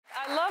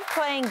I love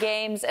playing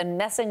games and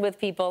messing with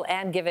people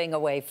and giving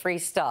away free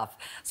stuff.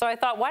 So I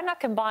thought, why not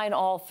combine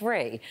all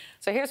three?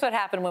 So here's what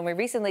happened when we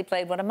recently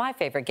played one of my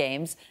favorite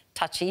games,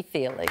 Touchy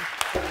Feely.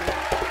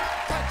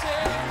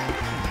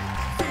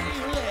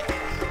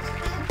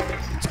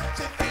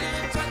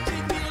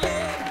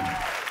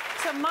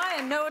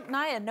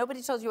 Naya,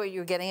 nobody told you what you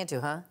were getting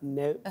into, huh?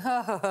 Nope.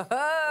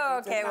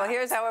 Okay, well,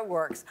 here's how it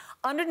works.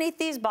 Underneath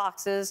these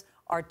boxes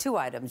are two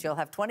items. You'll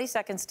have 20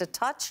 seconds to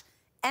touch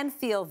and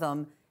feel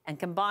them and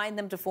combine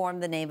them to form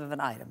the name of an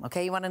item.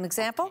 Okay, you want an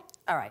example? Okay.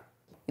 All right.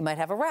 You might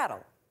have a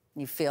rattle.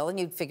 You feel and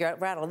you'd figure out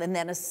rattle, and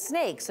then a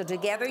snake. So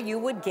together you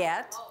would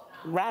get...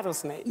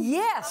 Rattlesnake.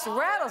 Yes,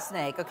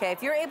 rattlesnake. Okay,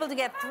 if you're able to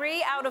get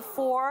 3 out of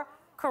 4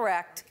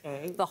 correct,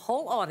 the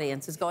whole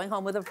audience is going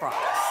home with a prize.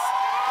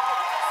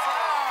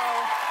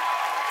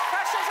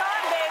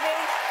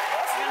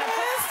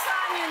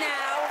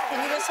 Can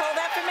you just hold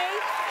that for me?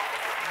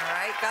 All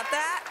right, got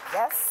that?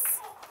 Yes.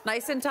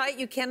 Nice and tight.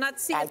 You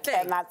cannot see a thing.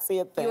 I cannot see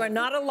a thing. You are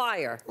not a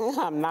liar.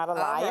 I'm not a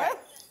liar.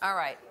 All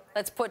right.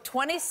 Let's put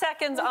 20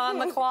 seconds on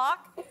the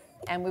clock,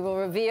 and we will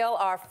reveal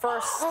our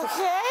first set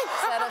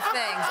of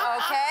things,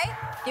 okay?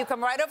 You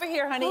come right over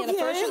here, honey, and the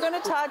first you're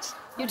going to touch,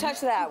 you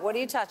touch that. What are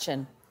you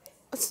touching?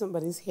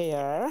 Somebody's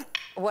hair.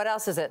 What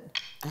else is it?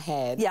 A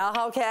head. Yeah,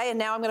 okay, and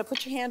now I'm going to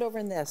put your hand over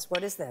in this.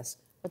 What is this?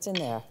 What's in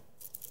there?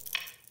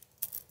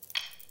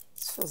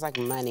 Feels like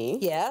money.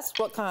 Yes.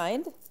 What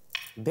kind?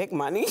 Big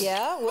money.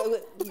 Yeah.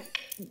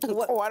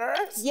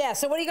 Quarters. Yeah.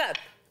 So what do you got?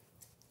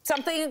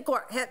 Something in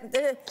put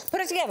it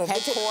together.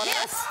 Headquarters.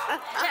 Yes.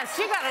 Yes.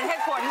 You got it.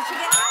 Headquarters. You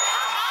got it.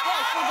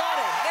 Yes. You got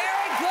it.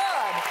 Very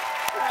good.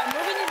 All right.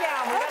 Moving you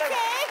down.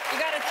 You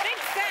got to think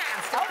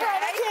fast. Okay?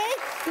 All right.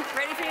 Okay.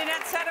 Ready for your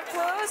next set of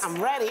clues?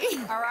 I'm ready.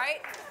 All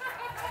right.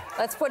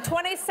 Let's put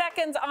 20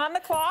 seconds on the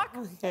clock.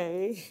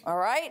 Okay. All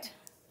right.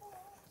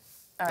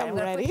 All right. I'm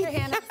going to put your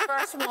hand in the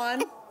first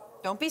one.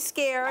 Don't be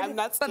scared. I'm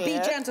not scared. But be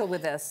gentle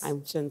with this.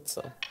 I'm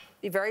gentle.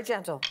 Be very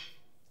gentle.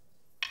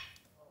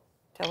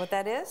 Tell what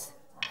that is?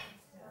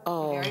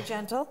 Oh. Very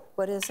gentle.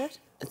 What is it?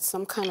 It's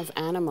some kind of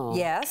animal.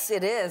 Yes,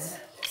 it is.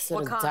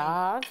 What kind?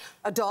 Dog?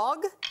 A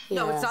dog? Yeah.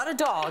 No, it's not a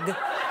dog.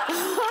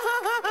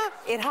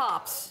 It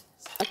hops.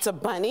 It's a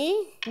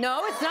bunny?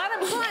 No, it's not a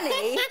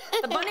bunny.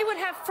 The bunny would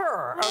have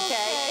fur,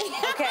 okay?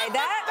 Okay,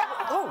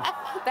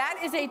 that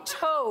is a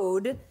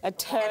toad. A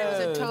toad. And it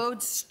was a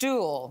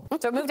toadstool.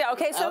 So move down.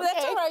 Okay, so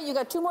that's all right. You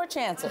got 2 more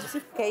chances.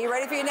 Okay, you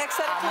ready for your next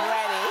set of clues? I'm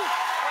ready.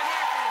 What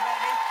happened,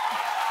 baby?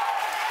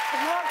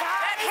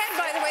 That head,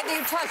 by the way, that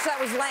you touched, that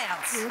was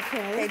Lance.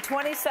 Okay,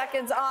 20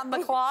 seconds on the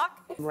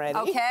clock. I'm ready.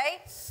 Okay.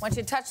 Once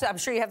you touch that, I'm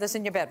sure you have this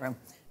in your bedroom.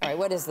 All right,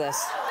 what is this?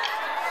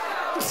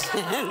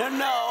 I don't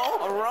know.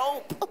 A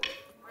rope.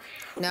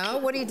 No?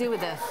 What do you do with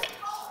this?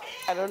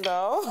 I don't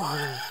know.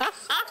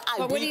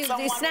 Well, what do you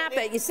snap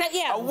it? You said,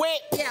 yeah. A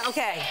whip. Yeah,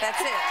 okay, that's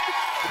it.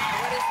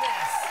 What is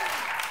this?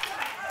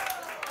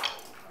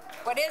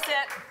 What is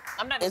it?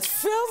 I'm not. It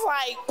feels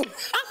like. What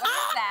is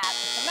that?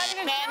 I'm not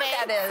even sure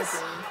what that is.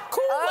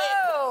 Cool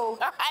Oh.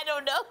 Whip. I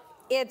don't know.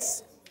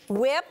 It's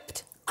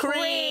whipped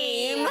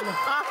cream. All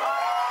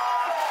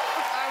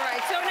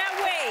right, so now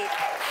wait.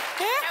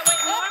 Now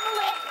wait,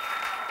 normally.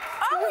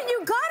 Oh,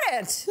 you got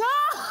it.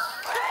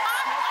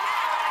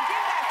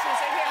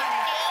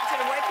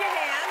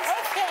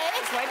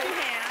 Wipe your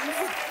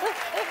hands.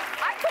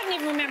 I couldn't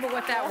even remember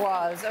what that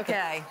was.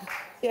 Okay.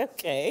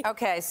 Okay.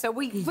 Okay, so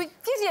we give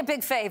you a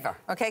big favor,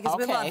 okay? Because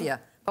we love you.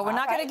 But we're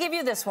not going to give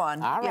you this one.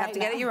 You have to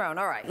get it your own.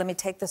 All right, let me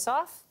take this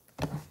off.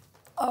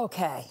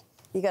 Okay.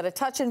 You got to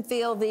touch and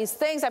feel these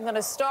things. I'm going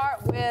to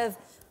start with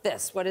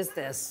this. What is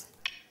this?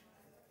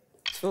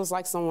 Feels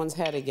like someone's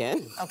head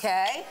again.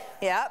 Okay.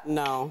 Yep.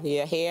 No.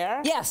 Your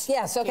hair? Yes,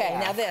 yes. Okay, yeah.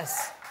 Now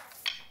this.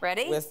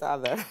 Ready? With the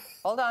other.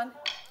 Hold on.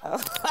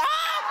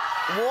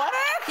 Water?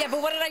 Yeah,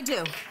 but what did I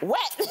do?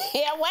 Wet.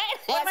 Yeah, wet.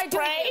 What am I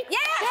doing?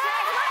 Yes,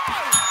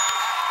 hairspray.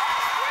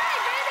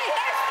 Hairspray, baby,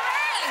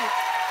 hairspray.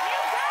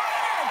 You got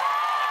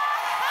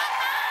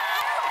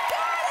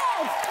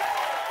it. You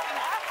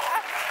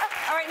got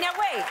it. All right, now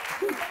wait.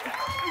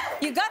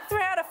 You got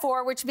 3 out of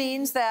 4, which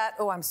means that,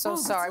 oh, I'm so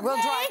sorry. We'll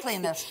dry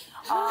clean this.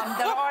 The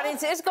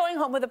audience is going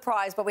home with a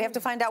prize, but we have to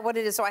find out what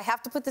it is, so I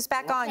have to put this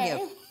back on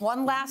you.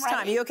 One last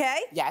time. You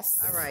okay? Yes.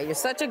 All right, you're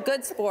such a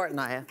good sport,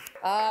 Naya.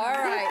 All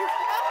right.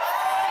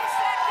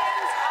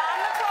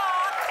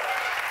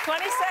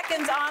 20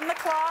 seconds on the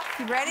clock.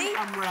 You ready?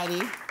 I'm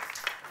ready.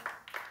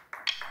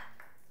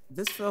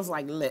 This feels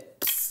like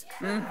lips.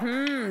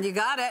 Mm-hmm. You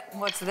got it.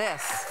 What's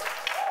this?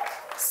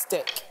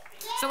 Stick.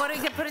 So what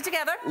do you put it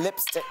together?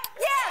 Lipstick.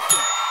 Yes!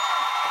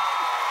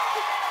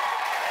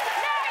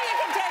 Now you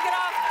can take it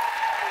off.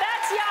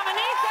 That's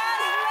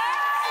Yamaneika's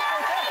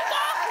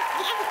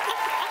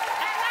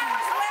And that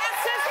was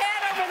Lance's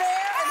head over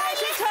there. And there's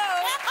your toe.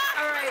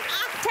 All right.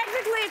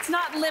 Technically, it's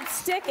not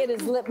lipstick. It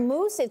is lip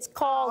mousse. It's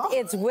called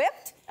It's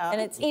Whipped. And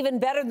it's even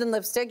better than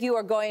lipstick. You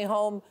are going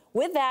home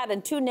with that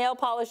and 2 nail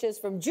polishes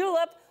from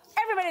Julep.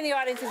 Everybody in the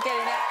audience is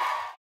getting that.